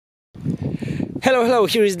Hello,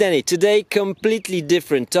 here is Danny. Today, completely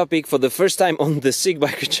different topic. For the first time on the Sick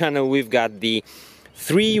Biker channel, we've got the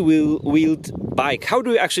three-wheeled bike. How do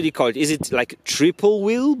we actually call it? Is it like triple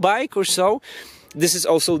wheel bike or so? This is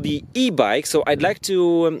also the e-bike, so I'd like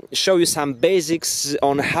to show you some basics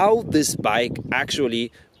on how this bike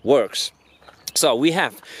actually works. So we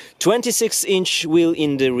have 26-inch wheel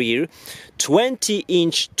in the rear,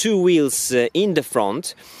 20-inch two wheels in the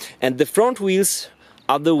front, and the front wheels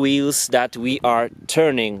are the wheels that we are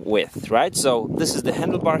turning with, right? So this is the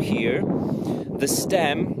handlebar here. The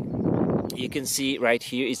stem, you can see right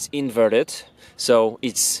here, it's inverted, so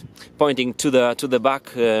it's pointing to the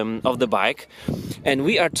back of the bike, and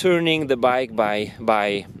we are turning the bike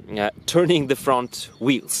by turning the front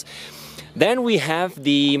wheels. Then we have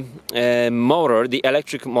the motor, the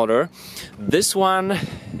electric motor. This one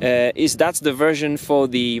that's the version for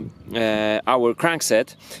the our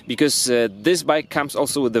crankset, because this bike comes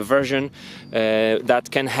also with the version that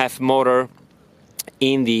can have motor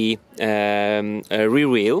in the rear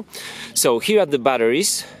wheel. So here are the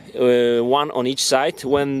batteries, one on each side.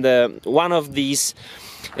 When one of these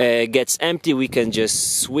gets empty, we can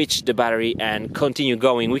just switch the battery and continue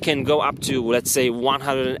going. We can go up to, let's say,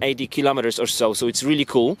 180 kilometers or so, so it's really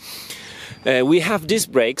cool. We have disc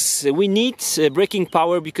brakes. We need braking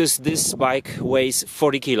power because this bike weighs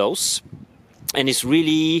 40 kilos and is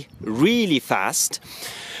really fast.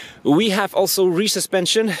 We have also rear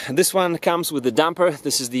suspension. This one comes with the damper.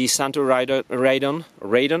 This is the Santo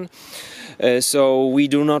Radon. So we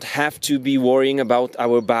do not have to be worrying about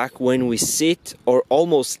our back when we sit or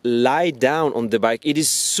almost lie down on the bike. It is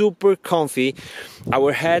super comfy.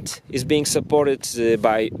 Our head is being supported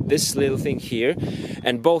by this little thing here,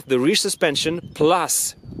 and both the rear suspension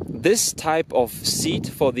plus this type of seat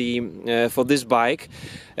for this bike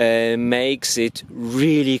makes it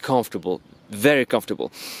really comfortable, very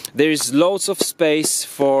comfortable. There is loads of space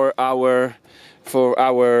for our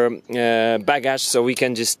baggage, so we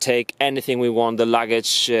can just take anything we want. The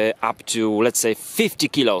luggage up to, let's say, 50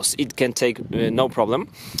 kilos, it can take no problem.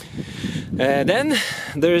 Then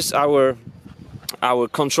there's our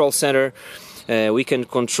control center. We can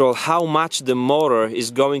control how much the motor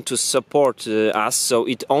is going to support us, so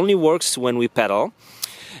it only works when we pedal.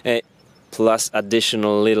 Plus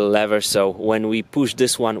additional little lever, so when we push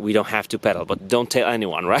this one we don't have to pedal, but don't tell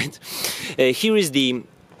anyone, right? Here is the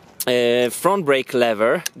front brake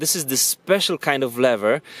lever. This is the special kind of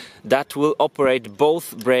lever that will operate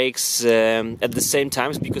both brakes at the same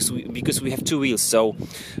time, because we have two wheels. So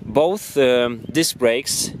both disc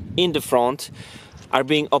brakes in the front are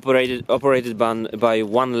being operated by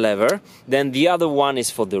one lever. Then the other one is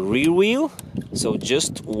for the rear wheel, so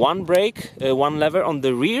just one brake, one lever on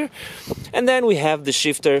the rear. And then we have the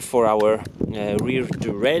shifter for our rear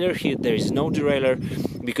derailleur. Here there is no derailleur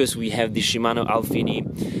because we have the Shimano Alfini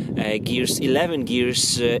gears, 11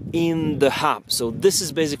 gears in the hub. So this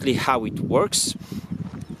is basically how it works.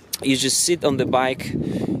 You just sit on the bike,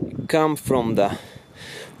 come from the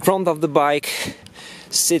front of the bike,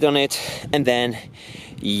 sit on it, and then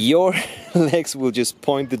your legs will just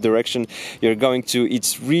point the direction you're going to.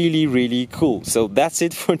 It's really cool. So that's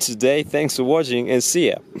it for today. Thanks for watching and see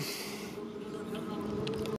ya.